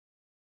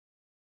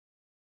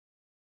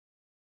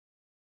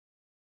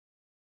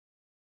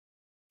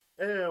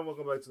And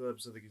welcome back to the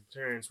episode of the Geek,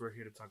 centurions. We're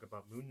here to talk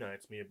about Moon Knight.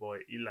 It's me, your boy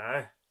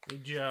Eli. Hey,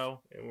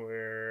 Joe. And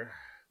we're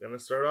gonna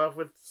start off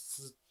with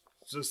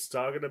just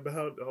talking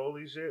about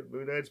holy shit,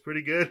 Moon Knight's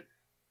pretty good.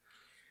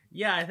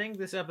 Yeah, I think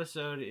this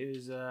episode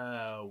is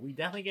we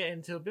definitely get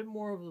into a bit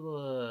more of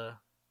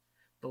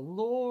the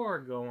lore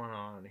going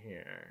on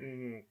here.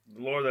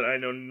 The lore that I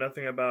know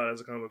nothing about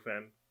as a comic book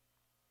fan.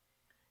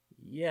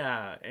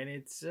 Yeah, and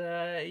it's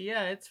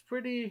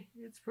pretty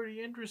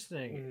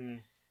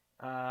interesting.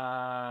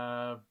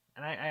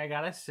 And I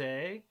gotta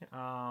say,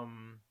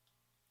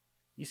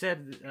 you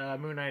said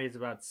Moon Knight is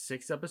about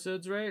 6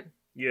 episodes, right?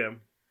 Yeah.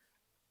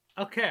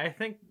 Okay, I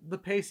think the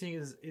pacing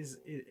is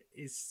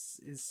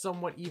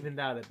somewhat evened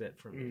out a bit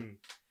for me.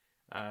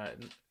 I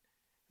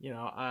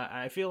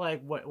feel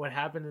like what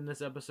happened in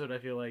this episode, I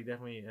feel like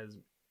definitely has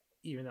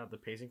evened out the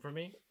pacing for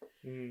me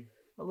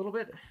a little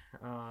bit.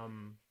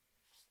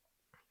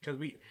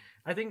 Because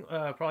I think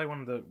probably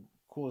one of the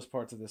coolest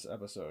parts of this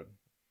episode,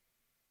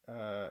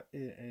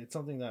 it's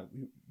something that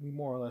we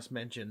more or less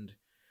mentioned,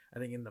 I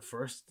think in the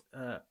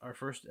our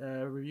first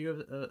review of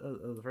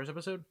the first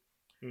episode.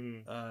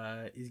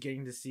 Is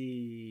getting to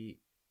see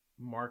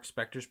Marc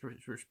Specter's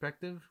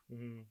perspective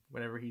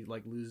whenever he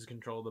like loses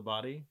control of the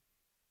body.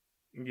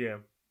 Yeah,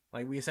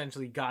 like we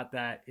essentially got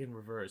that in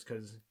reverse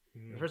because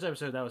the first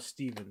episode that was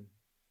Steven.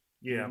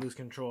 Yeah, he'd lose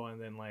control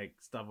and then like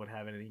stuff would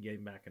happen and he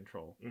gained back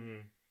control.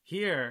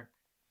 Here,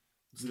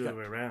 it's the other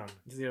way around.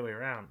 It's the other way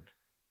around.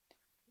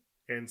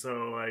 And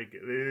so like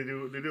they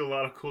do a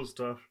lot of cool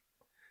stuff,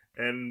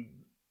 and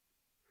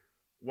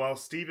while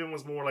Steven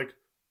was more like,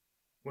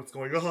 what's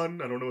going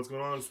on? I don't know what's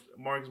going on.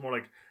 Mark is more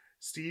like,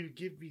 Steve,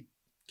 give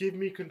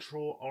me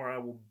control or I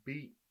will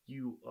beat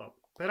you up.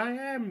 But I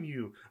am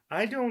you.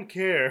 I don't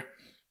care.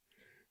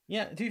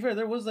 Yeah, to be fair,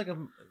 there was like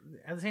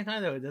at the same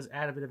time though, it does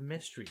add a bit of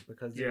mystery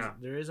because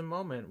there is a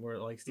moment where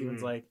like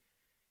Steven's like,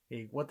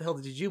 hey, what the hell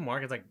did you do,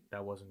 Mark? It's like,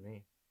 that wasn't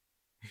me.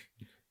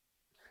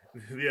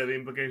 Yeah, the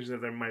implication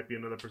that there might be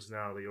another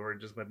personality or it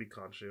just might be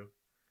Khonshu.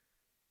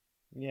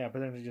 Yeah, but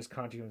then they just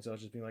Khonshu himself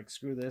just being like,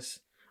 screw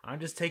this. I'm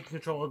just taking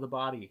control of the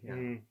body.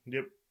 Yeah.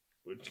 Yep.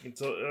 Which you can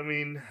tell, I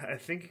mean, I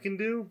think you can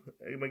do.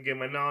 Again,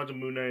 my knowledge of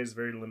Moon Knight is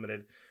very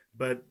limited.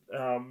 But,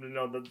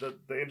 the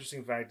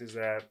interesting fact is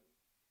that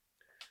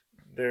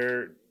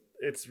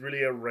it's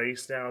really a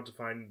race now to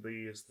find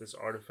this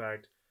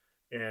artifact.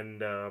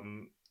 And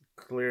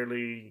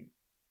clearly,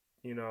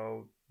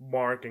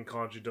 Mark and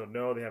Khonshu don't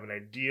know. They have an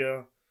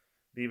idea.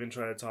 They even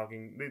try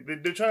talking.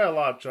 They try a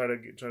lot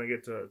trying to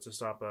get to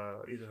stop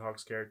Ethan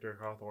Hawke's character,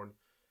 Hawthorne.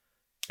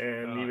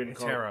 And even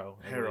Harrow.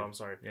 I'm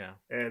sorry. Yeah.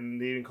 And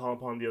they even call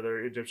upon the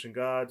other Egyptian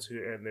gods,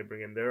 and they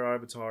bring in their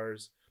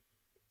avatars,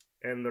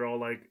 and they're all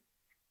like,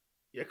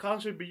 "Yeah,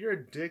 Khonshu, but you're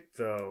a dick,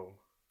 though."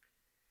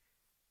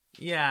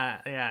 Yeah.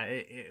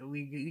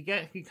 We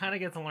kind of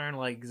get to learn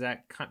like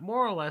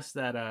more or less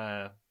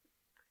that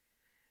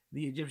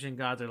the Egyptian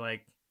gods are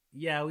like,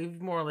 yeah, we've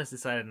more or less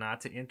decided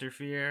not to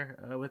interfere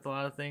with a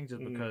lot of things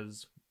just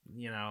because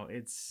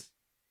it's.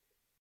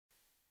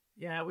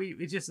 Yeah,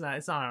 it's just not.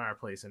 It's not in our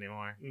place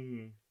anymore.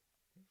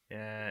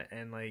 Yeah,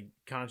 and like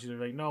Khonshu's are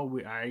like, no,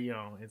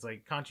 it's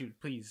like Khonshu,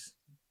 please,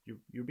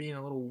 you're being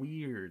a little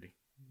weird.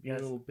 You're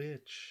a little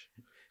bitch.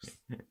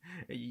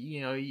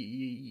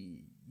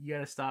 You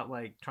gotta stop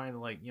like trying to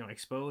like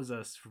expose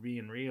us for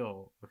being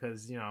real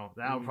because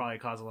that would probably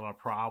cause a lot of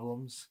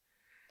problems.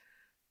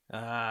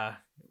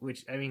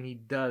 Which I mean he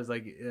does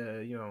like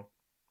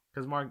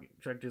because Marc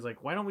Specter's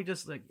like, why don't we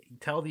just like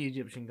tell the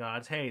Egyptian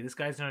gods, hey, this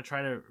guy's gonna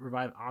try to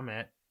revive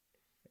Ammit.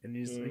 And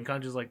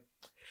Khonshu's like,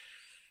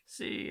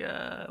 see,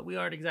 we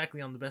aren't exactly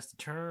on the best of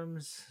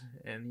terms.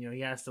 And, he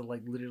has to,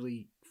 like,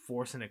 literally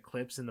force an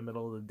eclipse in the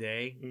middle of the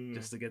day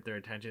just to get their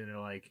attention. And they're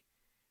like,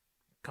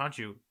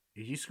 Khonshu,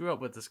 if you screw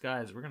up with this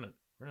guys, we're gonna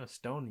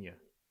stone you.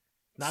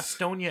 Not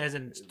stone you as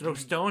in throw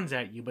stones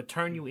at you, but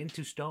turn you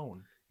into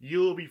stone.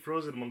 You'll be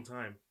frozen among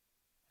time.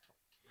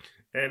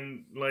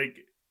 And,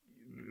 like,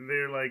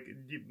 they're like,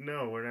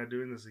 no, we're not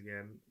doing this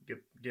again.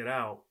 Get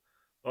out.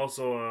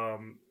 Also,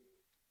 I'm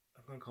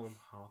gonna call him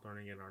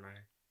Hawthorne again, aren't I?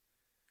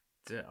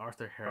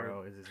 Arthur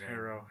Harrow is his name.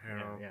 Harrow.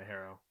 Yeah,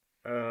 Harrow.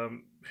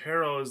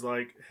 Harrow is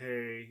like,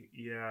 hey,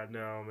 yeah,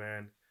 no,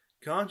 man.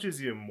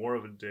 Khonshu's even more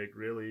of a dick,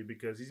 really,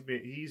 because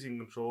he's in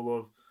control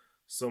of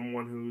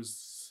someone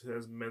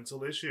has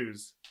mental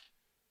issues.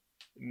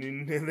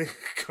 And then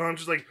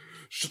Khonshu's like,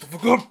 shut the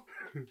fuck up!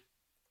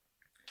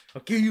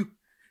 I'll kill you.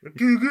 I'll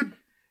kill you good.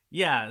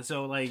 Yeah,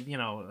 so like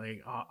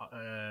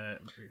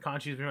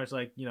Khonshu's pretty much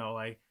like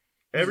like.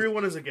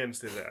 Everyone is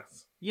against his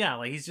ass. Yeah,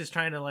 like he's just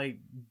trying to like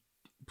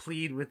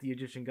plead with the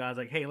Egyptian gods,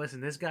 like, hey,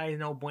 listen, this guy is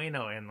no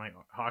bueno, and like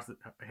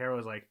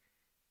Harrow's like,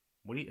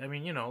 what do you? I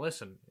mean,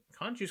 listen,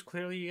 Khonshu's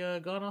clearly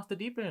gone off the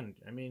deep end.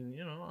 I mean,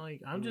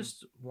 like I'm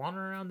just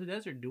wandering around the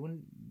desert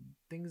doing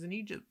things in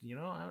Egypt.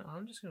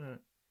 I'm just gonna,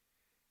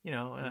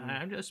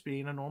 I'm just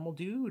being a normal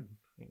dude.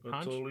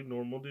 Totally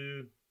normal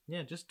dude.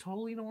 Yeah, just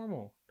totally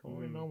normal.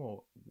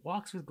 Normal.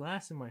 Walks with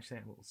glass in my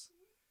sandals.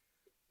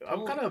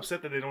 I'm kind of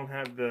upset that they don't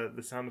have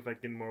the sound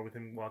effect anymore with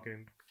him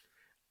walking.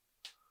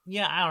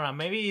 Yeah, I don't know.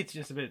 Maybe it's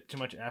just a bit too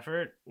much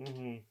effort,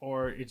 Mm-hmm.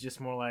 or it's just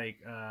more like,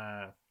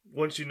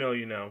 Once you know,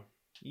 you know.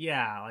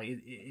 yeah,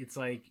 like it's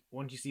like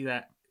once you see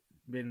that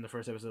bit in the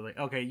first episode, like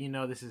okay, you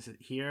know this is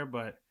here,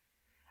 but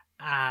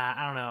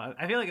I don't know.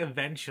 I feel like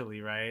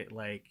eventually, right?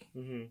 Like,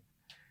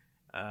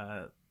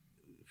 Mm-hmm.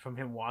 from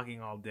him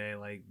walking all day,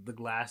 like the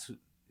glass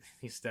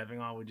he's stepping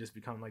on would just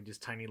become like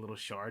just tiny little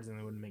shards, and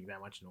it wouldn't make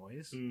that much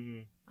noise.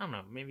 Mm-hmm. I don't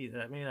know. Maybe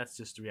that's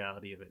just the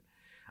reality of it.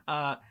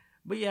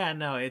 But yeah,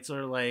 no, it's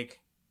sort of like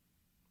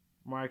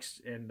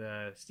Marx and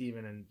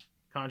Steven and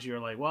Kanji are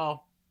like,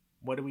 well,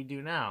 what do we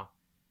do now?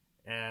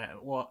 And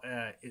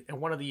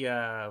one of the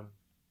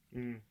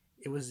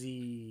it was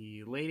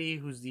the lady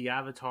who's the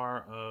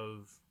avatar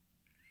of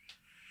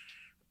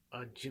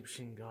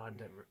Egyptian god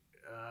that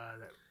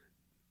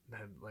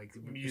like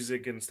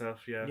Music and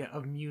stuff, yeah. yeah,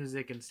 of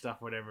music and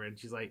stuff, whatever. And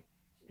she's like,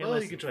 hey, well,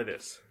 listen, you can try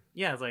this.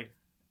 yeah, it's like,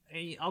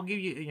 hey, I'll give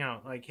you, you know,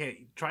 like,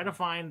 hey, try to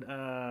find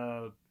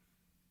the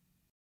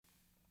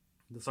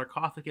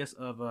sarcophagus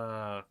of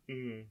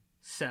Mm-hmm.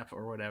 Sep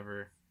or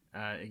whatever.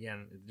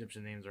 Again,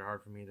 Egyptian names are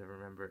hard for me to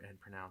remember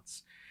and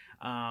pronounce.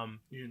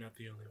 You're not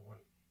the only one.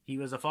 He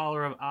was a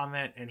follower of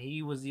Amet, and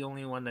he was the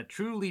only one that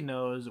truly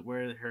knows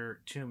where her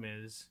tomb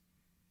is.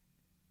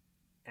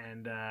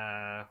 And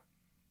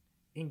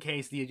in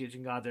case the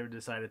Egyptian gods ever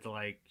decided to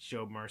like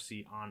show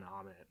mercy on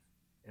Amet,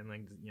 and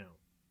like you know,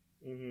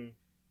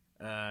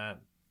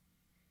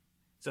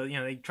 so you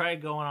know they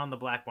tried going on the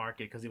black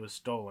market because it was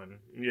stolen.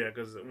 Yeah,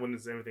 because when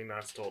is everything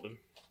not stolen?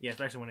 Yeah,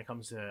 especially when it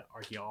comes to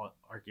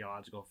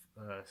archaeological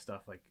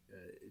stuff like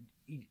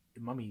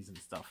mummies and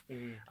stuff.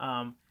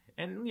 Mm-hmm.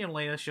 And you know,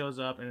 Leia shows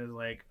up and is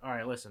like, "All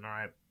right, listen, all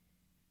right.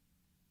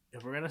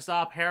 If we're gonna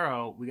stop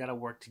Harrow, we gotta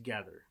work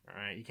together. All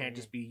right, you can't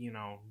just be, you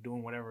know,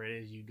 doing whatever it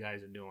is you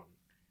guys are doing."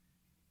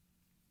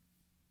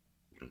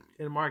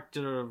 And Mark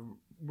sort of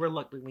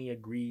reluctantly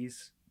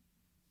agrees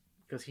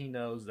because he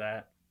knows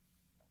that,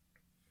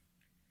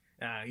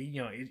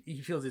 you know,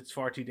 he feels it's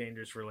far too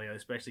dangerous for Leia,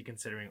 especially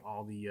considering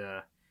all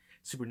the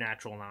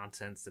supernatural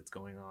nonsense that's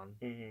going on.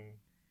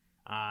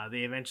 Mm-hmm. They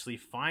eventually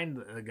find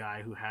the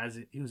guy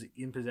who's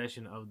in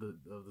possession of the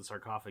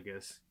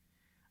sarcophagus.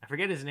 I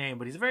forget his name,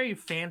 but he's a very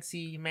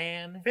fancy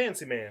man.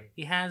 Fancy man.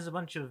 He has a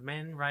bunch of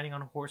men riding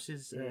on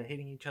horses,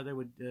 hitting each other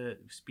with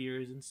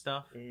spears and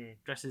stuff.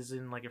 Dresses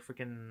in like a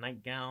freaking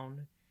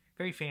nightgown.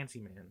 Very fancy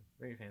man.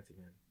 Very fancy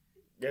man.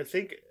 Yeah, I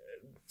think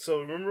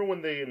so. Remember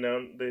when they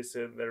announced? They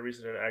said that a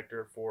recent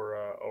actor for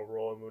a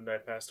role in Moon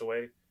Knight passed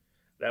away.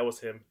 That was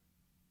him.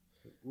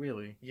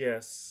 Really?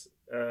 Yes.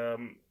 I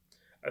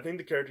think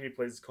the character he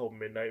plays is called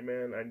Midnight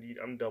Man.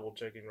 I'm double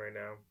checking right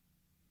now.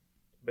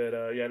 But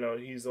yeah, no,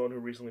 he's the one who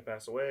recently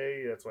passed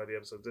away. That's why the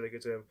episode's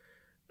dedicated to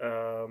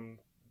him.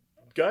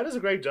 Guy does a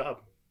great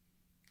job.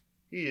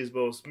 He is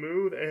both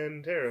smooth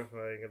and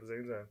terrifying at the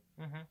same time.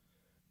 Mm-hmm.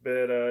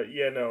 But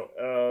yeah, no.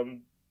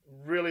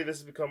 Really, this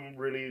has become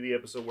really the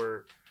episode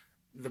where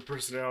the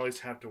personalities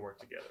have to work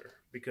together,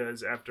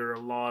 because after a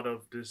lot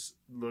of this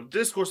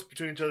discourse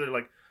between each other,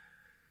 like,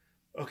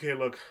 okay,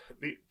 look,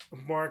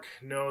 Mark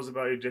knows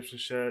about Egyptian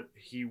shit.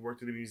 He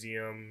worked at the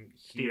museum.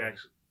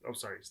 I'm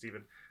sorry,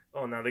 Steven.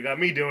 Oh, now they got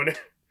me doing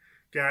it.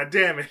 God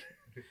damn it.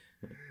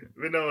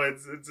 But no,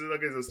 it's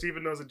okay. So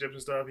Steven knows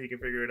Egyptian stuff. He can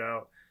figure it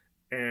out.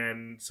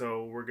 And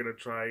so we're going to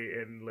try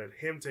and let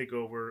him take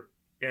over.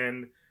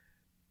 And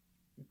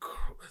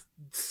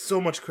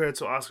so much credit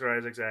to Oscar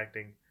Isaac's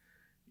acting.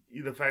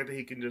 The fact that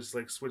he can just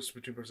like switch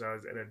between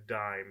personalities and a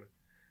dime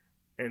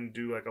and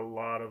do like a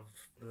lot of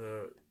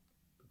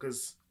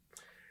because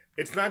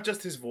it's not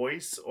just his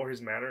voice or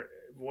his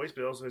voice,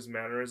 but also his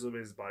mannerism,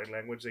 his body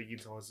language that you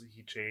can tell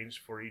he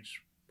changed for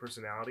each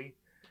personality.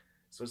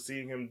 So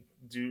seeing him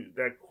do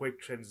that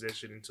quick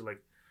transition into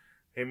like,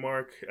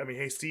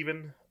 hey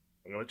Steven,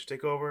 I'm gonna let you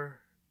take over.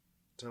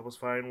 Tell us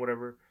fine,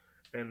 whatever.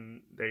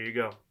 And there you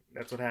go.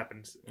 That's what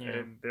happens. Yeah.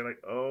 And they're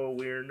like, oh,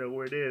 we know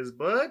where it is,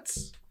 but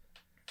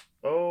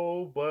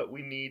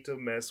we need to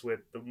mess with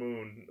the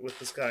moon, with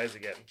the skies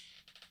again.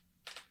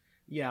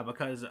 Yeah,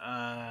 because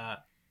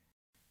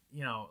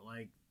you know,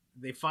 like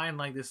they find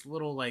like this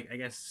little like I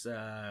guess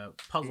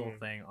puzzle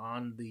thing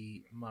on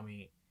the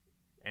mummy,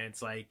 and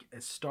it's like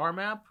a star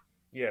map.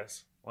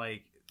 Yes.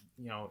 Like,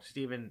 you know,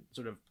 Steven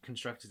sort of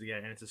constructs it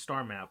together, and it's a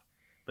star map.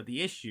 But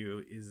the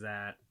issue is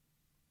that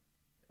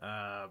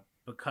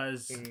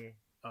because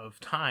of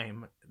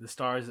time, the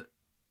stars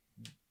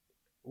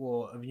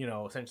will, you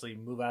know, essentially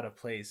move out of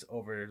place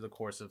over the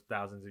course of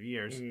thousands of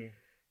years.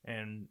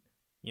 And,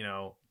 you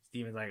know,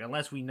 Steven's like,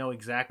 unless we know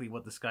exactly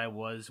what the sky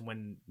was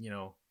when, you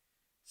know,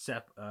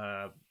 Sep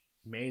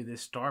made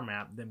this star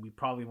map, then we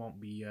probably won't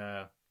be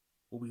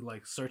we'll be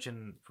like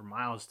searching for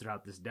miles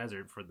throughout this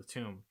desert for the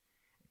tomb.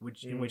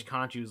 In which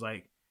Khonshu's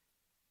like,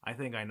 I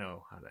think I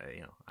know how to,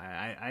 you know,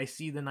 I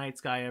see the night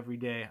sky every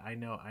day. I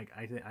know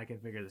I can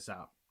figure this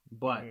out.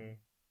 But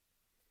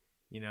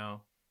you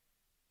know,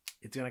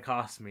 it's gonna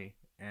cost me.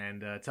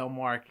 And tell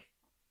Mark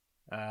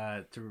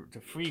to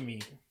free me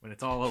when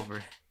it's all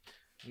over.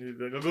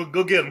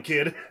 Go get him,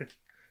 kid.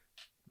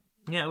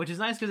 Yeah, which is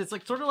nice because it's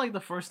like sort of like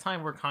the first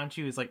time where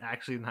Khonshu is like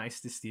actually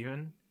nice to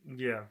Steven.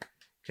 Yeah.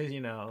 Because,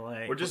 you know,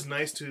 like... Or just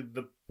nice to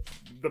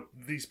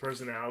these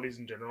personalities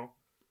in general.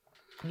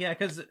 Yeah,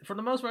 because for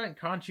the most part,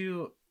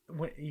 Khonshu,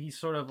 he's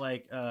sort of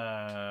like...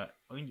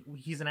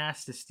 he's an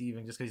ass to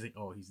Steven just because he's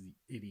like, oh, he's the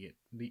idiot.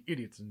 The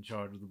idiot's in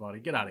charge of the body.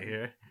 Get out of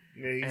here.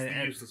 Yeah, he's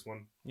the useless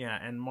one. Yeah,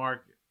 and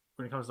Mark,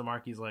 when it comes to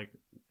Mark, he's like,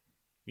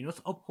 you know,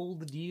 let's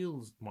uphold the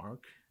deals,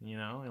 Mark. You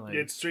know? Like,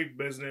 yeah, it's straight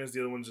business. The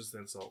other one's just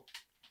an insult.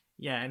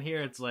 Yeah, and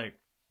here it's like,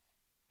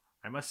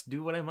 I must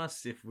do what I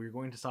must if we're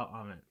going to stop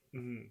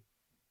Amit.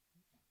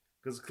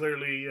 Because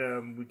clearly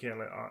we can't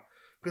let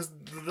because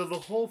the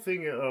whole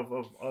thing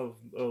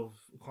of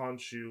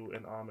Khonshu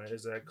and Amit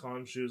is that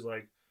Khonshu's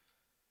like,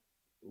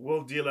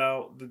 we'll deal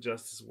out the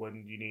justice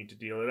when you need to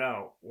deal it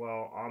out,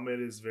 while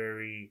Amit is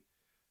very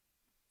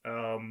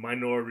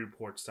Minority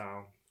Report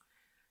style.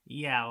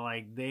 Yeah,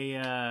 like they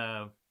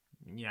yeah,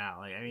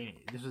 like I mean,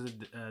 this was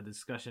a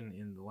discussion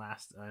in the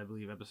last, I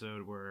believe,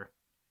 episode where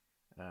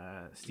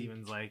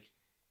Steven's like,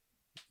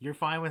 you're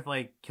fine with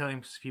like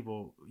killing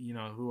people, you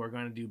know, who are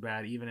going to do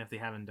bad even if they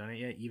haven't done it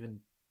yet, even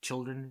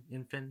children,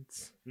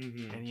 infants.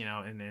 And you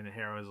know, and then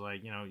Harrow's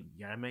like, you know, you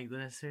gotta make the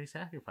necessary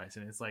sacrifice,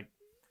 and it's like,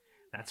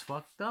 that's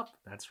fucked up,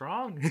 that's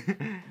wrong.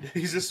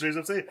 He's just straight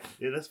up saying,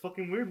 yeah, that's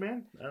fucking weird,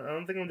 man. I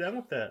don't think I'm down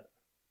with that.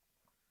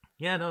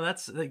 Yeah, no,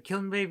 that's like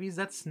killing babies.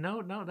 That's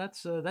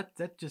that's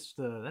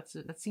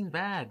that seems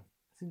bad.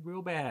 That seems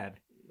real bad.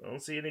 I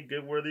don't see any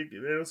good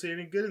I don't see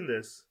any good in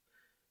this.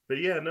 But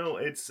yeah, no,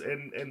 it's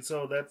and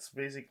so that's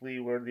basically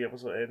where the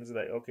episode ends.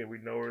 Like, okay, we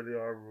know where they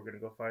are. We're gonna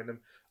go find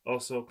them.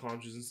 Also,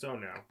 Khonshu's in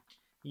stone now.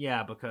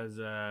 Yeah, because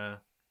the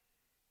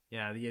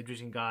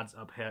Egyptian gods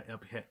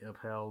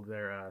upheld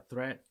their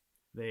threat.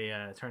 They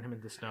turned him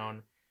into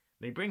stone.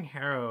 They bring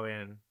Harrow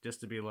in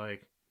just to be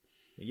like,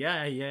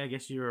 yeah, I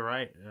guess you were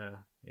right.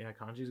 Yeah,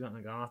 Khonshu's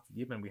gone off the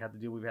deep end. We had to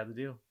do what we had to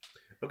do.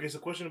 Okay, so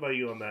question about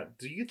you on that.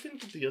 Do you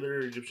think that the other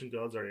Egyptian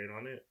gods are in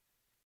on it?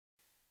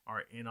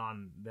 Are in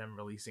on them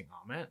releasing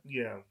Amit?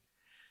 Yeah.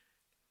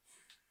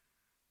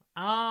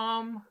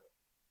 I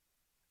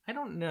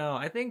don't know.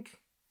 I think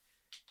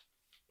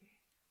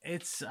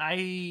it's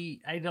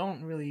I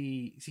don't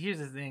really see. Here's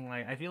the thing.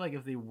 Like, I feel like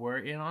if they were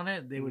in on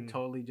it, they would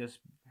totally just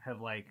have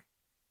like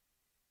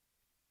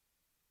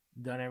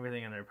done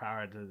everything in their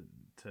power to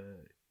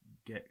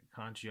get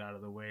Khonshu out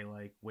of the way,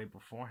 like way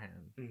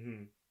beforehand.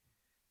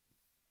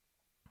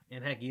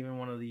 And heck, even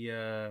one of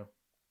the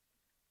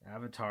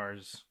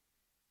avatars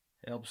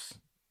helps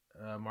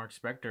Marc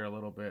Specter a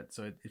little bit,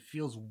 so it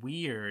feels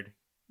weird.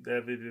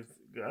 That they just,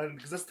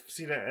 because that's the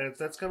scene.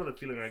 That's kind of the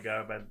feeling I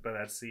got by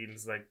that scene.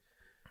 It's like,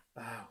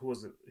 who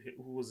was it?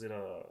 Who was it?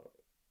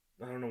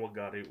 I don't know what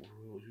god he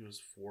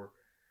was for,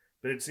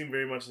 but it seemed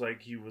very much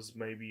like he was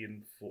maybe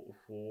in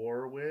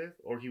four with,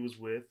 or he was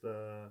with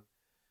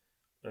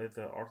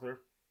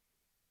Arthur.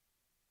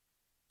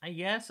 I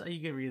guess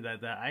you could read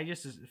that. I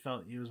just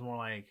felt it was more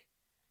like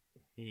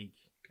he,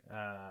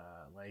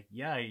 like,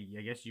 yeah,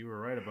 I guess you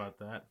were right about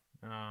that,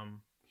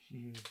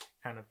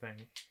 kind of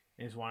thing.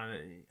 Is one of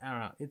the, I don't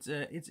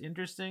know. It's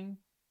interesting,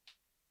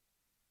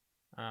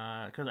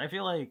 because I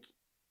feel like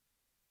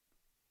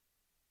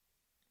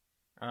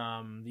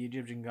the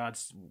Egyptian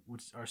gods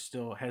are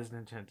still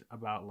hesitant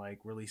about like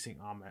releasing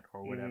Amit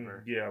or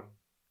whatever. Yeah.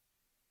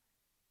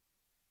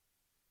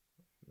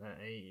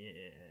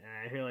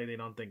 I feel like they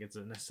don't think it's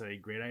a necessarily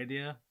great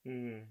idea.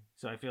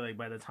 So I feel like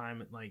by the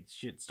time like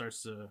shit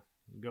starts to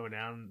go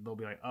down, they'll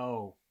be like,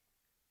 "Oh,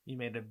 you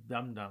made a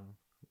dum dum.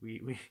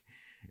 We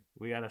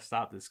gotta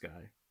stop this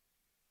guy."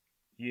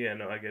 Yeah,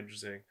 no, I get what you're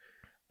saying.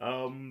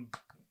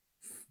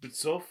 But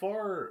so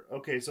far,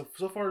 okay, so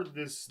far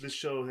this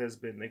show has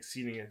been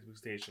exceeding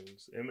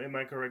expectations. Am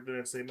I correct in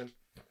that statement?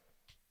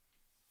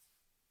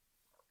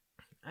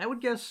 I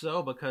would guess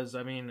so, because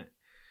I mean,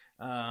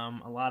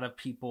 a lot of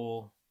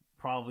people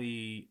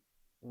probably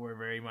were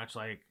very much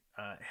like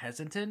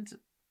hesitant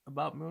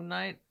about Moon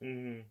Knight,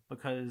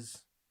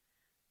 because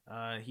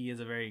he is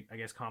a very, I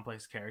guess,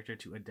 complex character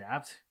to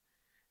adapt,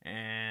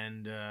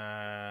 and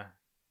a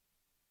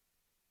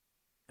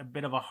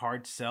bit of a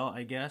hard sell,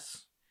 I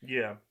guess.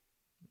 Yeah.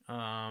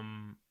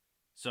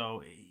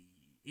 So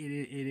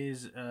it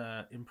is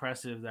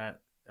impressive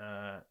that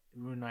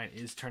Moon Knight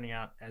is turning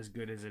out as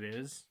good as it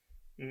is.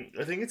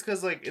 I think it's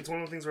because like it's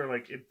one of the things where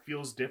like it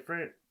feels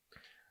different,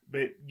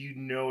 but you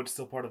know it's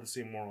still part of the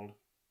same world.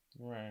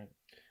 Right.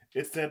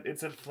 It's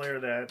that flair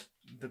that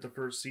the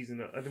first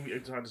season. I think we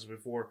talked this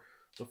before.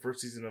 The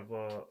first season of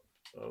the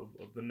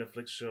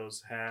Netflix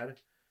shows had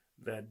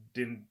that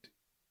didn't,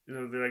 you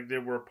know, they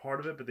were a part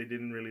of it, but they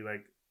didn't really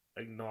like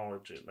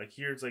acknowledge it. Like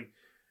here, it's like,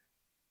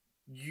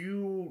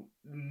 you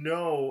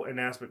know, an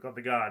aspect of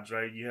the gods,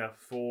 right? You have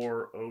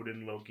Thor,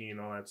 Odin, Loki, and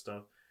all that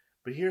stuff.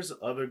 But here's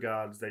other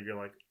gods that you're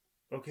like,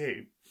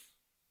 okay,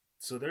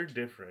 so they're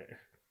different,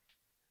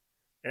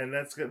 and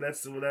that's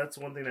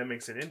one thing that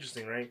makes it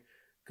interesting, right?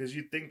 Because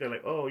you think they're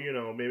like, oh, you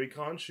know, maybe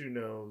Khonshu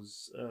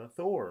knows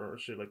Thor or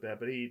shit like that,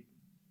 but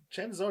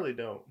chances are they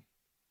don't.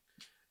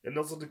 And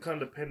also, it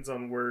kind of depends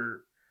on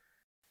where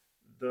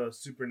the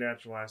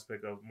supernatural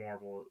aspect of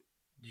Marvel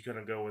you kind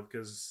of go with,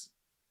 because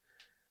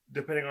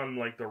depending on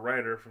like the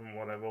writer, from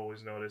what I've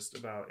always noticed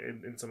about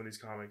in some of these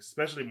comics,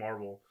 especially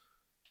Marvel,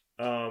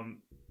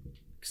 um,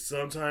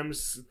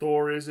 sometimes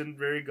Thor isn't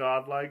very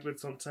godlike, but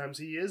sometimes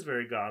he is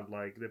very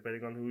godlike,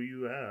 depending on who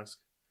you ask,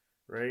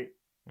 right?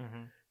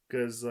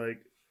 Because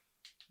like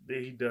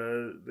he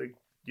does, like,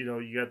 you know,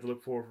 you have to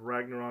look forward for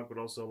Ragnarok, but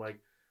also like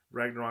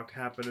Ragnarok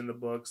happened in the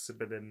books,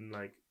 but then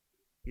like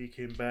he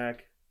came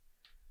back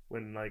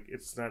when like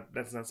that's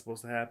not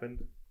supposed to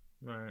happen,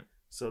 Right.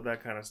 so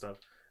that kind of stuff.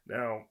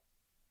 Now,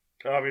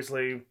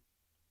 obviously,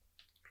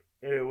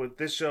 with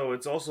this show,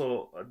 it's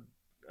also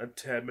a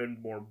tad bit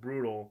more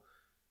brutal,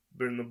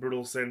 but in the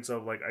brutal sense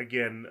of like,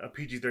 again, a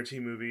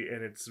PG-13 movie,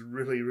 and it's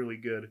really really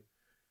good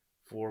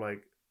for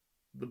like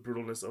the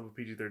brutalness of a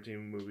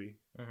PG-13 movie.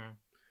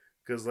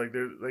 Because like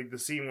there's like the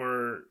scene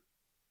where,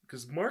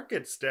 because Mark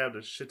gets stabbed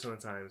a shit ton of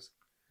times.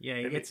 Yeah,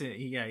 he gets it.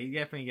 Yeah, he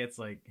definitely gets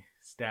like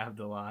stabbed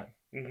a lot.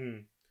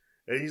 And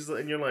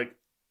you're like,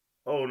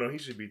 oh no, he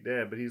should be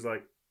dead, but he's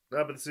like,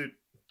 ah, but the suit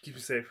keeps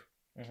you safe.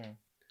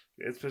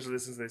 Especially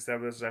since they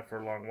stabbed this guy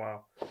for a long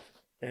while,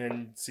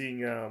 and seeing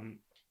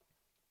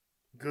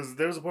because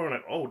there was a point where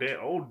like,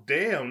 oh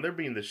damn, they're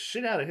beating the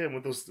shit out of him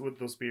with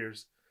those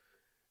spears.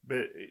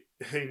 But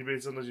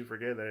sometimes you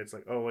forget that it's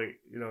like, oh wait,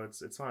 you know, it's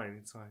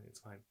fine.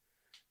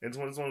 And it's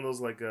one of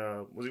those like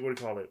what do you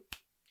call it?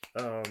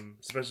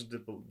 Special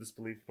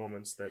disbelief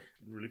moments that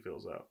really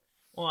fills out.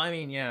 Well, I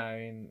mean, yeah, I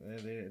mean,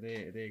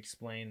 they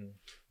explain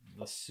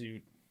the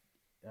suit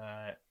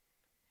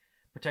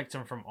protects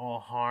him from all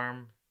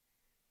harm.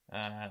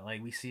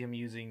 Like we see him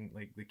using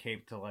like the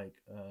cape to like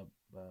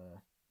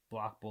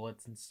block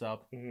bullets and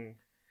stuff.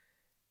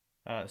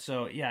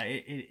 So yeah,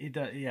 it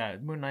does. Yeah,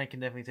 Moon Knight can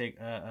definitely take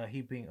a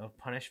heaping of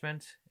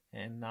punishment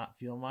and not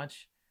feel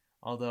much.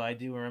 Although I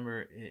do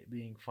remember it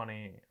being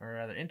funny, or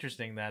rather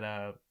interesting,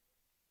 that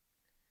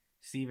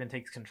Steven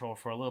takes control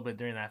for a little bit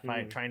during that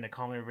fight, trying to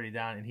calm everybody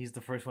down, and he's the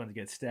first one to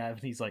get stabbed.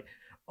 And he's like,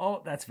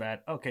 "Oh, that's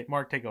bad. Okay,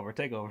 Mark, take over."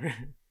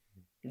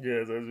 Yeah,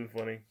 that's been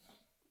funny.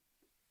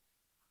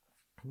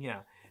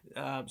 Yeah.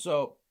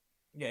 So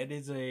yeah, it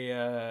is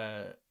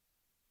a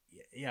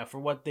yeah, for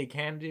what they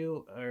can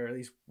do, or at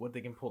least what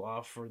they can pull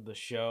off for the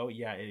show.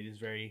 Yeah, it is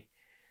very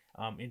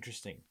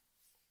interesting,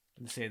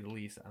 to say the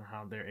least, on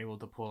how they're able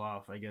to pull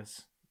off, I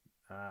guess,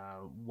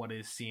 what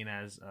is seen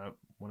as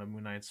one of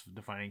Moon Knight's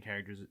defining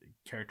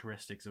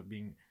characteristics of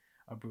being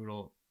a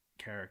brutal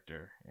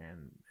character,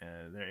 and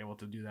they're able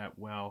to do that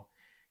well,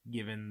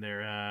 given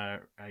their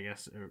I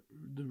guess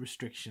the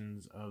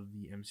restrictions of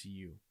the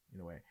MCU in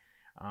a way.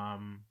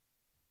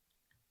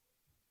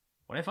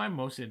 What I find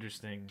most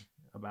interesting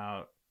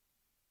about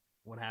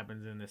what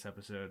happens in this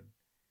episode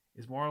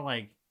is more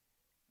like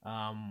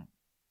the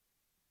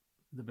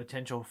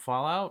potential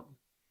fallout.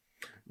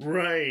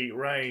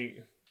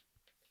 Right.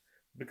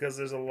 Because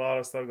there's a lot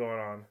of stuff going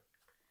on.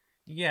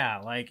 Yeah,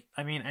 like,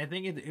 I mean, I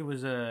think it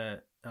was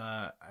I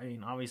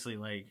mean, obviously,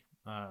 like,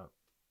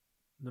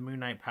 the Moon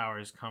Knight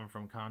powers come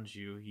from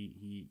Khonshu.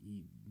 He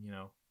you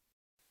know,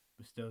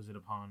 bestows it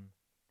upon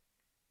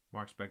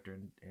Marc Specter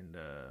and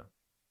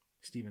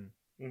Steven,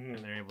 and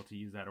they're able to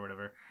use that or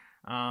whatever.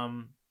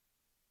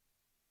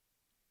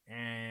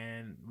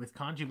 And with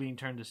Khonshu being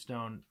turned to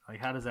stone, like,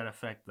 how does that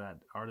affect that?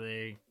 Are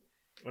they...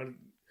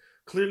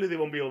 Clearly, they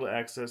won't be able to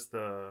access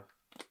the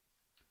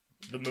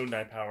Moon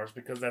Knight powers,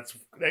 because that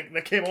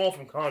came all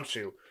from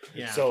Khonshu.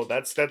 Yeah. So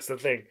that's the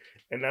thing,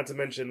 and not to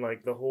mention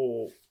like the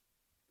whole.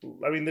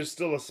 I mean, there's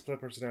still a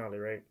split personality,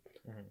 right?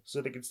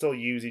 So they can still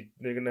use.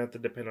 They're gonna have to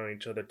depend on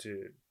each other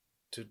to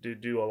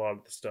do a lot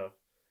of the stuff.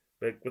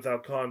 But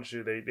without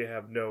Khonshu, they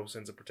have no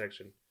sense of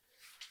protection.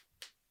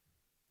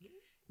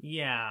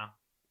 Yeah.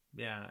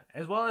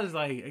 As well as,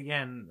 like,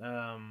 again,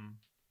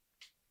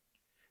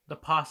 the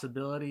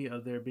possibility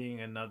of there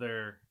being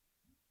another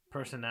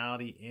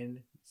personality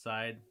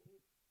inside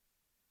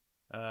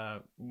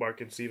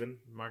Mark and Steven.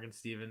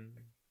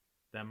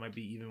 That might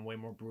be even way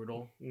more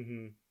brutal.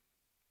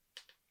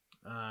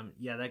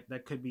 Yeah,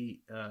 that could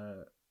be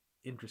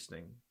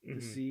interesting to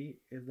see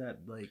if that,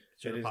 like,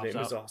 and his name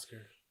is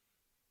Oscar.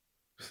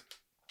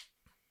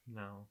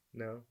 No.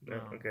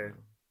 Okay.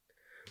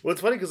 Well,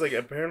 it's funny because like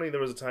apparently there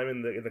was a time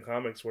in the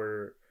comics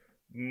where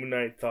Moon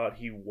Knight thought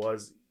he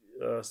was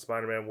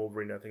Spider-Man,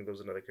 Wolverine. I think there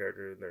was another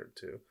character in there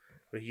too,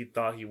 but he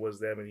thought he was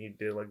them, and he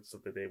did like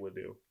something they would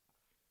do.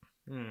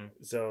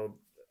 So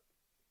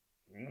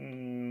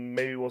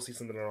maybe we'll see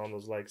something along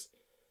those lines.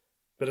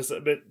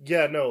 But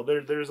yeah, no,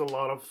 there's a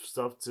lot of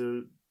stuff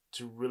to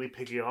really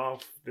pick it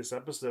off this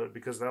episode,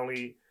 because not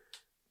only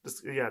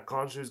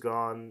Khonshu's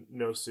gone,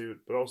 no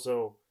suit, but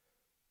also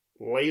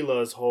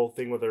Layla's whole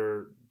thing with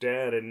her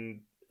dad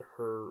and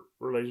her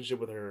relationship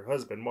with her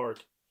husband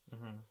Mark,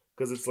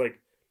 because it's like,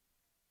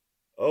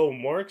 oh,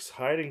 Mark's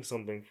hiding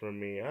something from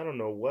me. I don't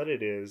know what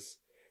it is,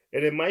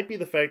 and it might be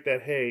the fact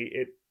that, hey,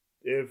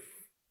 if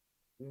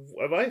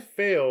I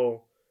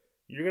fail,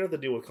 you're gonna have to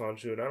deal with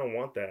Khonshu, and I don't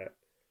want that.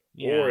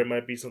 Yeah. Or it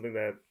might be something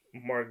that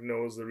Mark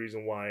knows the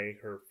reason why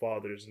her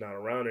father's not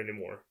around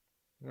anymore.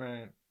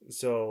 Right.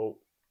 So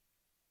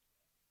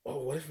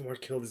Oh, what if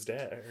Mark killed his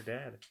dad? Her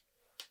dad?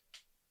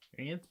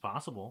 I mean, it's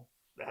possible.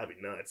 That'd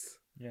be nuts.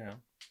 Yeah.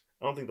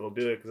 I don't think they'll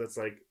do it because that's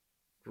like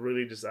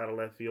really just out of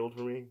left field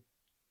for me.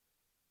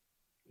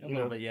 A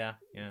little bit, yeah.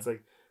 It's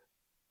like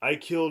I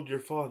killed your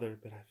father,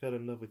 but I fell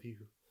in love with you.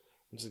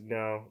 I'm just like,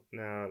 no,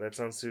 that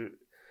sounds too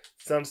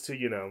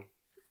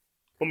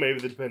well,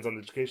 maybe it depends on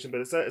the education,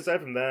 but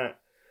aside from that,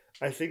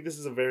 I think this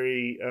is a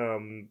very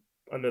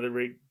another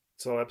great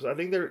solid episode. I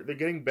think they're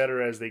getting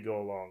better as they go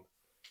along.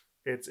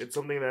 It's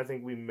something that I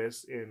think we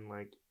miss in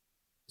like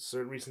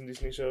certain recent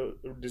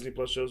Disney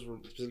Plus shows,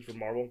 specifically for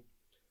Marvel,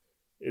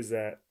 is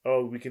that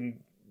we can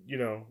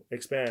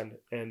expand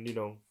and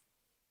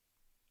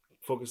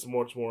focus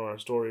much more on our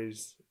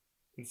stories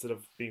instead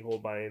of being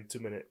held by a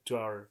 2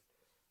 hour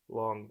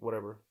long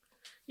whatever.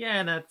 Yeah,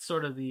 and that's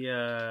sort of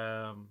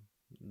the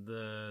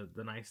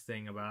nice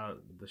thing about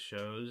the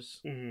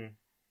shows,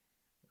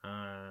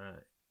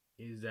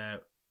 is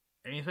that,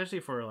 I mean,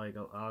 especially for like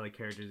a lot of the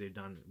characters they've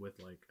done with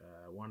like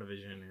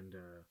WandaVision and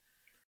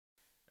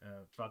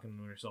Falcon and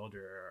Winter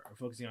Soldier are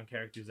focusing on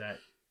characters that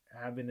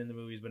have been in the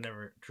movies but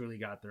never truly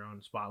got their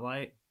own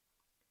spotlight,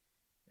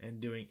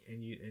 and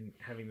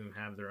having them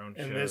have their own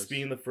shows. And this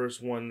being the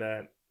first one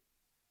that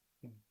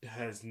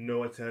has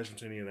no attention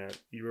to any of that.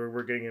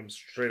 We're getting him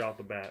straight off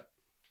the bat.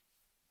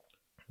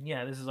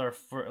 Yeah, this is our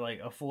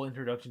a full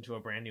introduction to a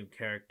brand new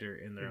character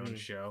in their own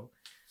show,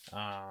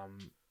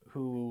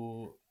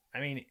 who, I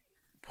mean,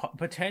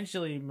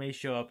 potentially may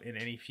show up in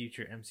any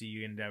future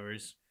MCU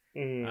endeavors.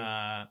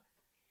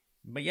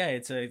 But yeah,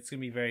 it's gonna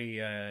be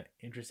very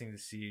interesting to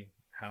see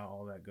how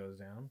all that goes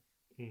down.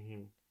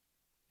 And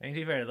to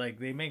be fair, like,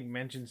 they make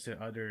mentions to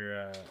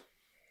other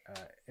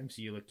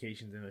MCU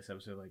locations in this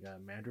episode, like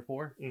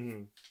Madripoor.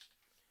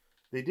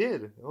 They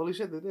did. Holy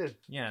shit, they did.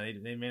 Yeah,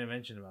 they made a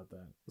mention about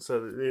that.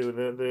 So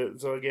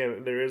so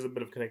again, there is a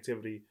bit of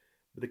connectivity,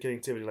 but the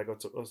connectivity, like I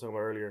was talking about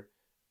earlier,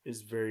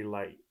 is very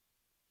light.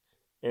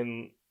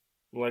 And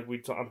like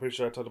I'm pretty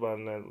sure I talked about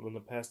in the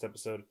past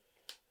episode,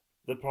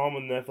 the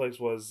problem with Netflix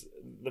was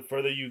the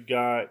further you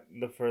got,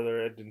 the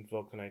further it didn't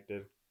feel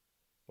connected.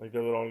 Like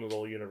their own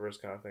little universe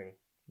kind of thing.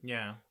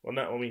 Yeah. Well,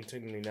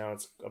 technically now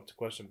it's up to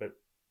question, but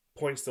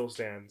point still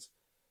stands.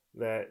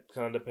 That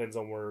kind of depends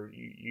on where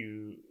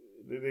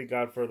they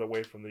got further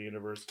away from the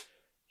universe.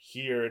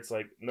 Here, it's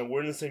like, no,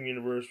 we're in the same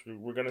universe.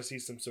 We're gonna see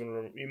some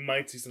similar. We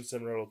might see some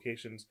similar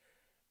locations,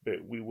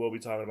 but we will be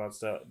talking about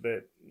stuff.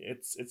 But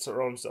it's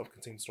our own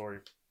self-contained story.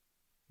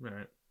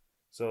 Right.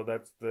 So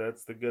that's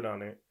the good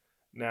on it.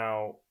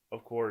 Now,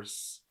 of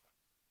course,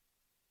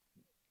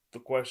 the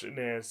question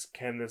is,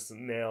 can this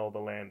nail the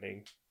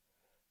landing?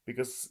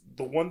 Because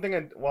the one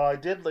thing, while I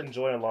did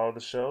enjoy a lot of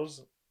the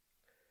shows,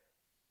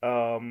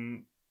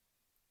 the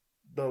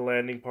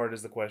landing part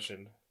is the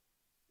question.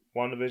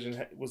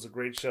 WandaVision was a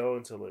great show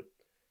until it.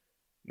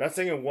 Not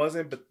saying it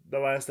wasn't, but the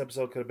last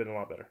episode could have been a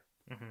lot better.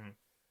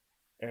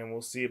 And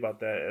we'll see about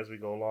that as we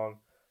go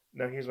along.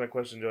 Now, here's my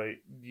question, Joey.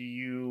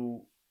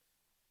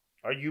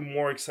 Are you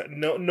more excited,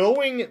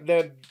 knowing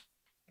that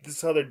this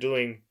is how they're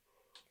doing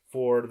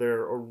for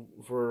their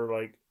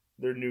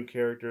new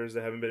characters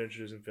that haven't been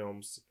introduced in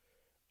films?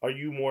 Are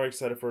you more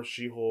excited for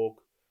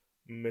She-Hulk,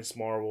 Miss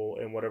Marvel,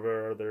 and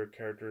whatever other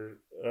character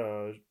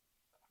are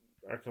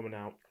coming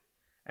out?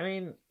 I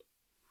mean,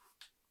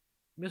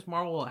 Miss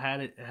Marvel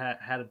had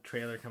a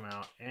trailer come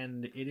out,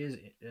 and it is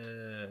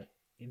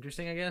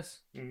interesting, I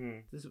guess,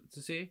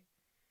 to see.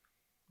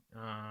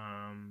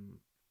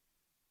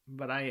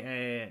 But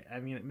I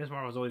mean, Miss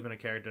Marvel's always been a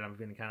character that I've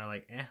been kind of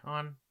like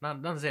on.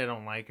 Not to say I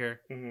don't like her.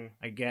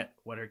 I get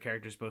what her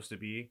character's supposed to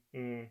be.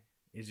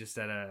 It's just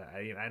that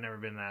I never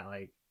been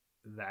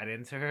that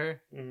into her.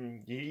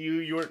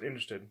 You weren't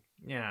interested.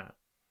 Yeah.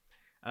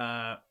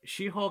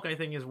 She-Hulk, I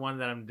think, is one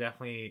that I'm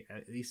definitely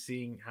at least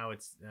seeing how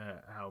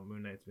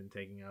Moon Knight's been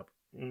taking up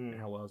and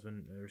how well it's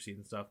been received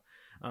and stuff.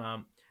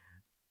 I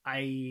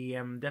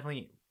am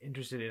definitely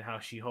interested in how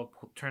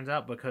She-Hulk turns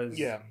out,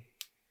 because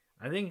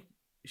I think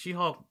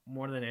She-Hulk,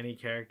 more than any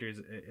character,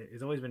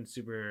 has always been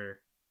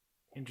super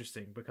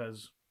interesting,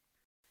 because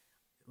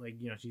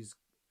she's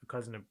a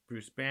cousin of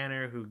Bruce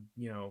Banner, who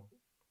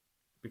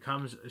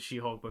becomes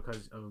She-Hulk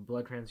because of a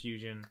blood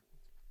transfusion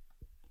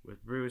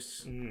with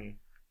Bruce.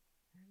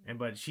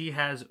 But she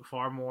has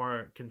far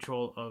more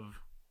control of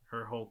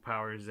her Hulk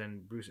powers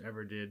than Bruce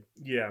ever did.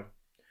 Yeah.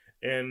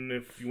 And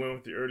if you went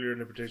with the earlier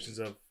interpretations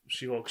of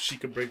She-Hulk, she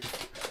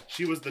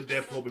was the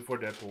Deadpool before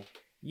Deadpool.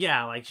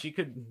 Yeah, she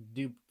could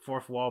do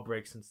fourth wall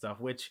breaks and stuff,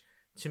 which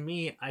to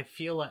me, I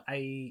feel like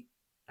I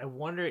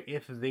wonder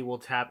if they will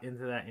tap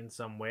into that in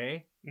some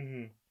way.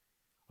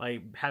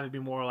 Have it be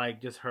more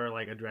just her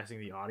addressing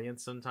the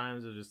audience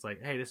sometimes, or just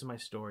hey, this is my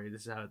story,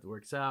 this is how it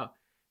works out,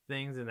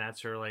 things, and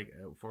that's her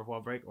fourth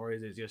wall break, or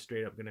is it just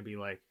straight up gonna be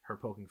her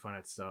poking fun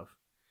at stuff?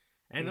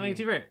 And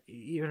even her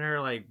even her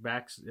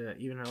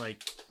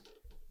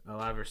a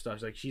lot of her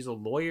stuff, she's a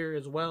lawyer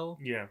as well.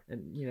 Yeah.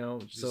 And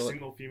she's a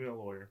single female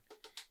lawyer.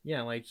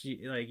 Yeah,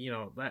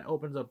 that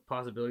opens up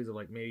possibilities of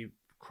maybe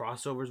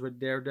crossovers with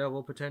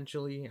Daredevil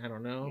potentially. I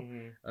don't know.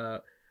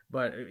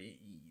 But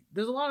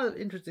there's a lot of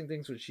interesting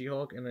things with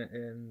She-Hulk,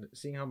 and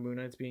seeing how Moon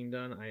Knight's being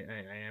done,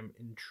 I am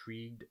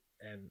intrigued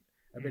and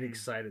a bit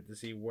excited to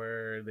see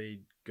where they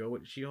go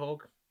with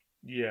She-Hulk.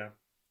 Yeah.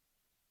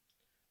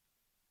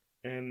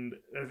 And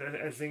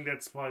I think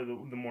that's probably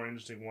the more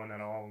interesting one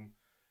out of all of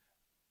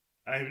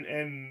them.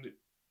 And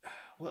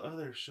what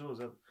other shows?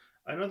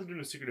 I know they're doing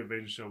a Secret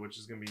Invasion show, which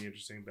is going to be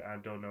interesting, but I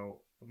don't know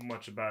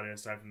much about it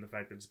aside from the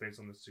fact that it's based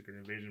on the Secret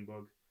Invasion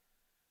book.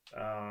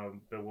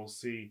 But we'll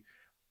see.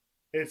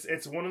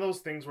 It's one of those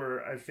things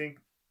where I think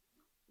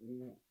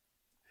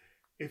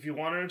if you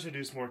want to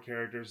introduce more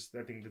characters,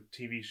 I think the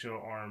TV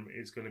show arm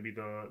is going to be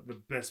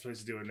the best place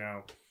to do it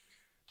now,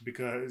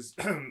 because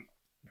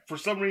for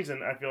some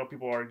reason I feel like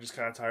people are just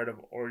kind of tired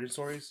of origin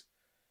stories,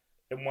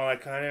 and while I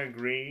kind of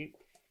agree,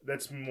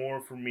 that's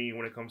more for me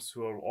when it comes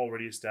to an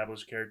already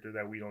established character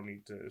that we don't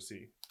need to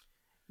see.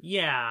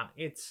 Yeah,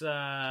 it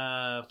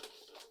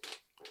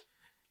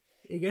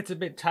gets a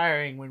bit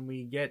tiring when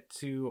we get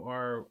to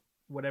our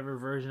whatever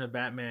version of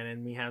Batman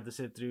and we have to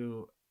sit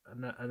through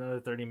another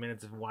 30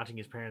 minutes of watching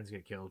his parents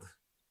get killed.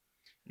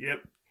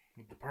 Yep,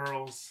 with the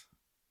pearls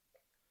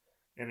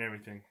and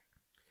everything.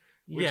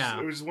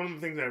 It was one of the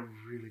things I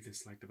really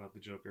disliked about the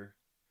Joker.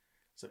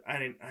 So I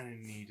didn't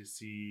need to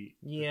see.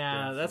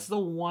 Yeah, that's the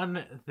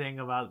one thing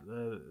about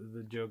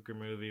the Joker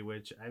movie,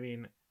 which I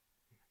mean,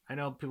 I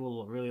know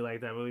people really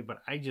like that movie,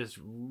 but I just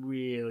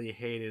really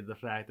hated the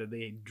fact that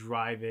they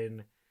drive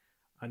in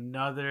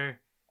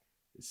another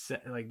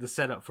the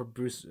setup for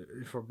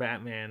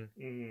Batman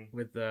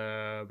with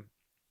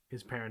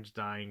his parents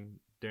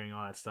dying during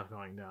all that stuff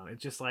going down.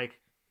 It's just like,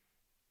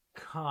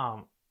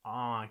 come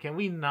on, can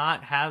we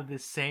not have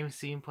this same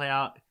scene play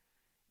out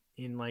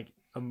in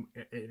in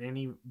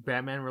any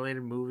Batman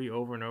related movie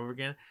over and over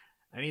again?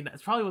 I mean,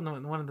 that's probably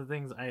one of the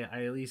things I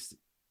at least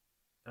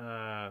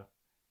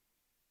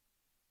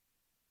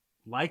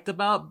liked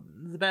about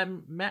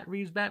Matt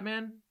Reeves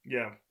Batman.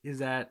 Yeah, is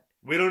that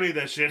we don't need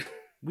that shit.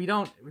 They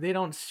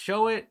don't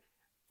show it.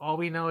 All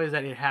we know is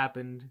that it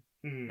happened,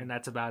 and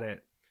that's about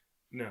it.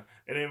 No,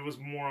 and it was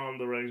more on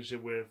the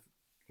relationship with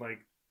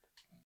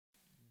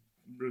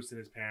Bruce and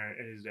his parent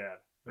and his dad,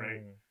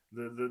 right?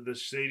 The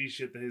shady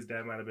shit that his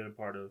dad might have been a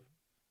part of.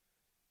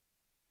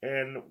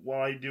 And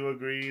while I do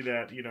agree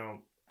that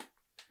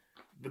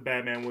the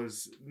Batman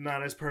was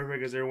not as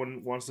perfect as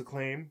everyone wants to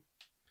claim,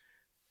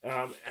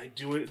 I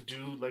do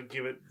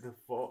give it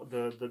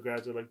the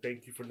gratitude,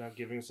 thank you for not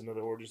giving us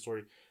another origin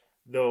story.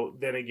 Though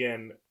then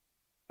again,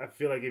 I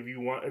feel like if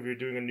you're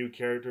doing a new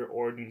character,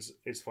 origins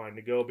is fine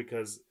to go,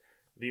 because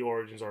the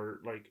origins are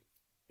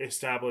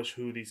establish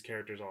who these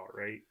characters are,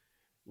 right?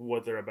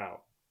 What they're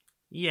about.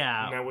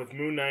 Yeah. Now with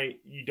Moon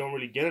Knight, you don't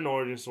really get an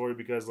origin story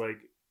because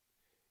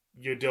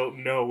you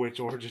don't know which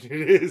origin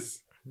it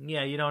is.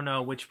 Yeah, you don't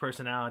know which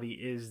personality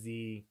is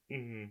the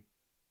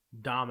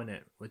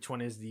dominant, which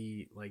one is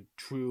the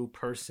true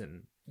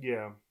person.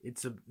 Yeah.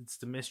 It's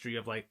the mystery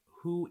of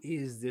who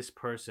is this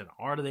person?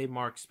 Are they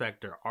Marc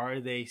Specter? Are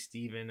they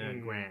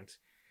Stephen Grant?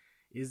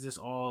 Is this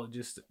all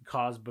just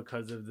caused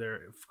because of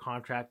their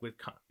contract with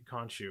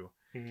Khonshu?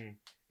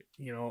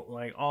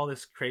 All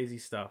this crazy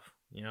stuff.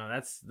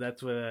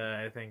 That's what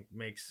I think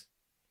makes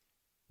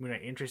Moon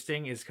Knight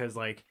interesting, is because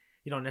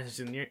you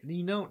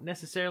don't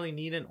necessarily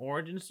need an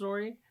origin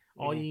story.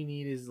 All you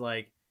need is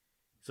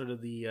sort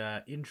of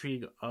the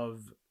intrigue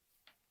of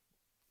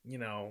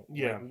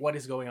what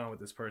is going on with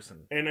this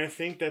person. And I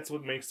think that's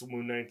what makes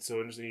Moon Knight so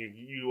interesting.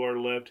 You are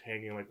left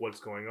hanging what's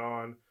going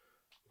on,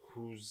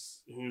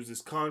 who's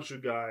this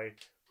Khonshu guy,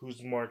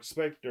 who's Marc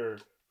Specter,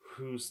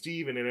 who's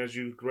Steven, and as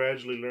you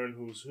gradually learn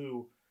who's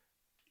who,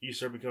 you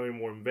start becoming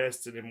more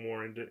invested and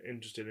more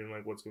interested in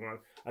what's going on.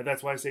 And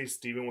that's why I say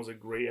Steven was a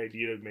great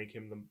idea to make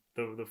him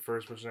the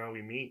first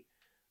personality we meet,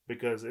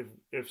 because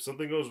if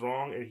something goes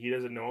wrong and he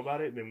doesn't know about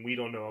it, then we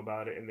don't know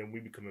about it, and then we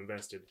become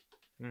invested.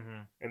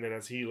 And then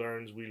as he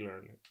learns, we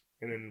learn.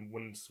 And then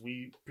once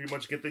we pretty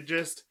much get the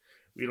gist,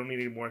 we don't need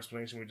any more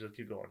explanation. We just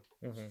keep going.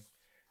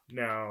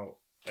 Now,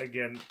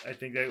 again, I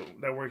think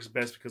that works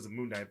best because of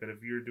Moon Knight. But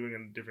if you're doing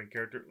a different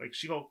character,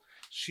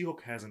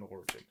 She-Hulk has an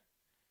origin.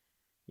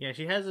 Yeah,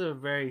 she has a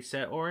very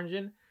set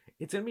origin.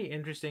 It's going to be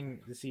interesting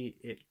to see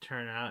it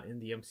turn out in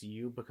the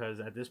MCU, because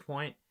at this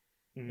point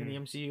in the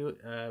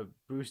MCU,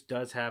 Bruce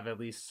does have at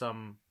least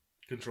some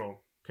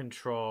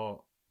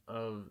control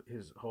of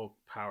his Hulk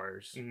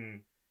powers.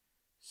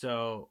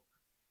 So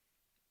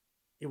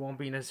it won't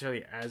be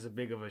necessarily as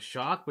big of a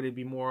shock, but it'd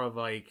be more of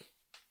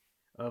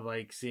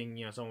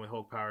seeing someone with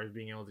Hulk powers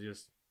being able to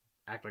just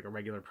act like a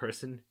regular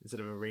person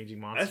instead of a raging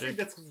monster. I think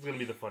that's gonna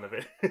be the fun of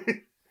it.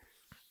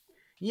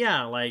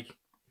 Yeah, I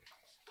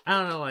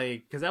don't know,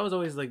 because that was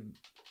always an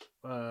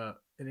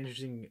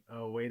interesting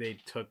way they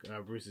took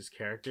Bruce's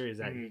character, is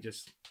that he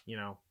just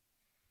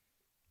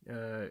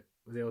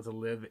was able to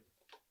live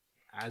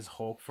as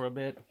Hulk for a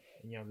bit.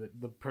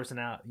 The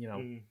personality,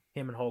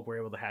 him and Hulk were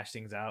able to hash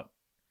things out.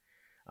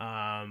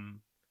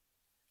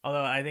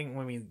 Although I think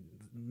when we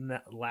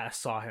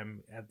last saw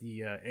him at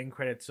the end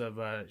credits of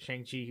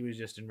Shang-Chi, he was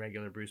just in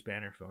regular Bruce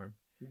Banner form.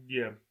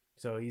 Yeah.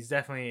 So he's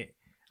definitely,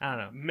 I don't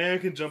know. Man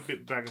can jump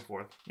it back and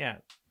forth. Yeah.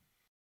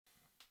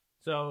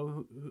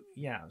 So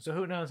yeah. So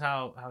who knows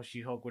how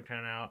She-Hulk would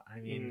turn out? I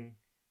mean,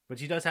 but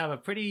she does have a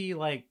pretty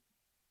like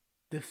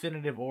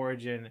definitive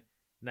origin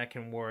that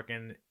can work,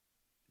 and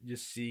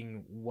just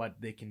seeing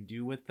what they can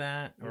do with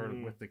that or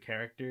with the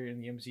character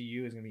in the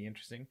MCU is gonna be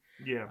interesting.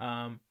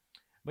 Yeah.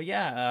 But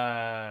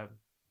yeah.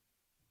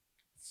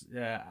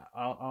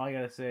 All I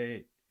gotta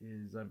say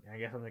is I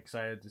guess I'm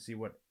excited to see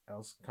what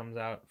else comes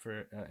out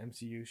for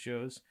MCU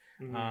shows.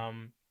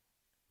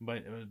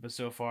 But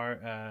so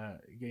far,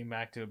 getting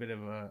back to a bit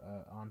of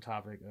a on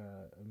topic,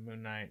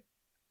 Moon Knight,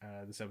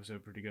 this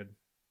episode pretty good.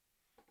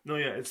 No,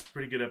 yeah, it's a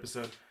pretty good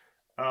episode.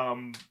 I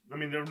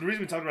mean, the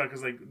reason we talked about it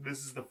because like this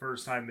is the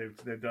first time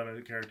they've done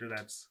a character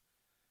that's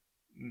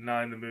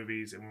not in the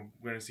movies, and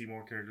we're gonna see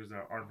more characters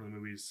that aren't from the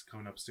movies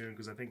coming up soon.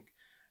 Because I think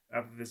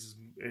after this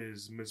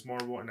is Miss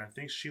Marvel, and I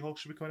think She-Hulk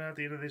should be coming out at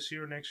the end of this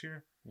year or next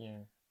year.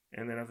 Yeah.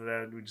 And then after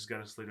that, we just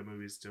got a slate of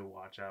movies to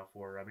watch out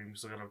for. I mean, we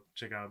still got to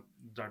check out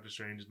Doctor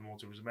Strange and the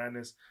Multiverse of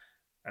Madness.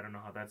 I don't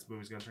know how that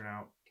movie's going to turn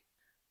out.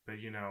 But,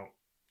 you know,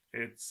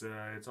 it's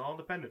all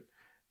dependent.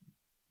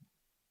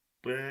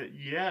 But,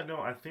 yeah, no,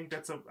 I think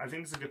it's a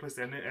good place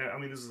to end it. I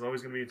mean, this is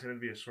always going to be intended to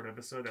be a short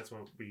episode. That's why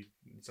we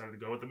decided to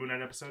go with the Moon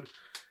Knight episode.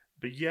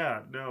 But,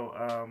 yeah,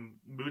 no,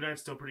 Moon Knight's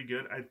still pretty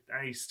good.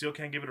 I still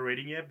can't give it a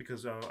rating yet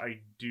because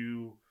I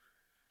don't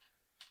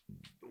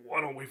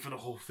wait for the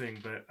whole thing.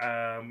 But,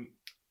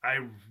 I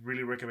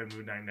really recommend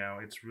Moon Knight now.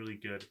 It's really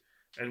good.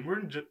 And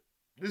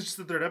this is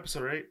the third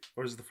episode, right?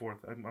 Or is it the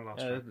fourth? I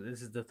lost track.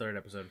 This is the third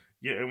episode.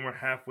 Yeah, and we're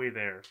halfway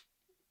there.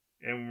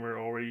 And we're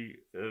already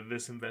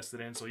this invested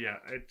in. So, yeah,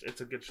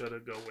 it's a good show to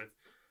go with.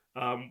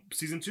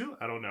 Season 2?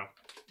 I don't know.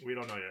 We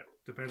don't know yet.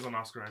 Depends on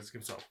Oscar Isaac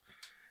himself.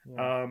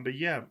 Yeah. But,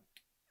 yeah,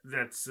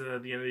 that's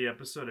the end of the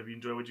episode. If you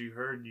enjoyed what you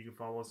heard, you can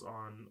follow us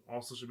on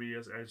all social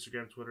medias,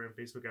 Instagram, Twitter, and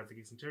Facebook at the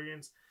Geek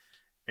Centurions.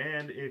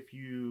 And if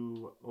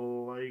you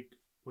like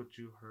what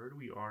you heard,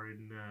 we are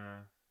in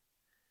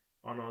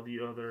on all the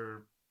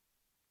other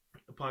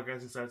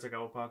podcasting sites like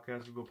Apple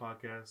Podcasts, Google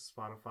Podcasts,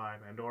 Spotify,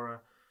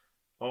 Pandora.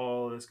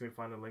 All this can be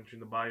found in the link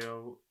in the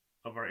bio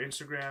of our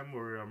Instagram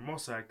where we are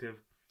most active,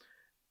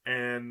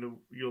 and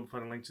you'll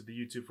find a link to the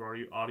YouTube for all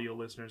you audio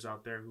listeners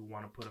out there who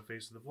want to put a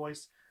face to the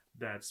voice.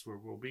 That's where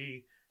we'll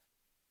be,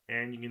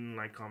 and you can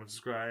like, comment,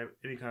 subscribe,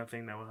 any kind of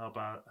thing that will help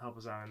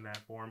us out in that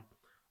form.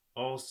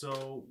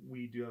 Also,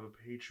 we do have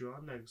a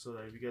Patreon, so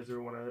that if you guys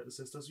ever want to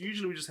assist us,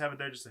 usually we just have it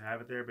there just to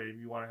have it there, but if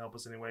you want to help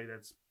us anyway,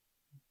 that's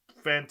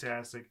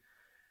fantastic,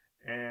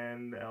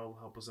 and that'll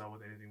help us out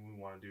with anything we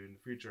want to do in the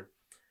future.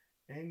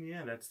 And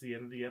yeah, that's the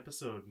end of the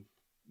episode.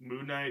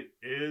 Moon Knight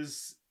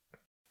is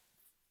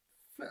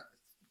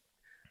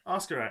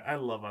Oscar. I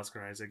love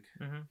Oscar Isaac.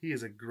 Mm-hmm. He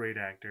is a great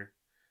actor.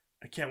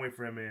 I can't wait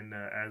for him in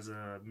as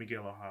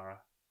Miguel O'Hara.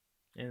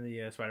 In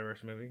the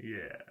Spider-Verse movie?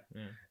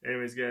 Yeah.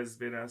 Anyways, guys, it's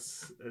been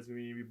us. It's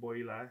me, your boy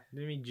Eli. It's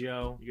me,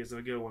 Joe. You guys have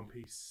a good one.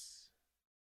 Peace.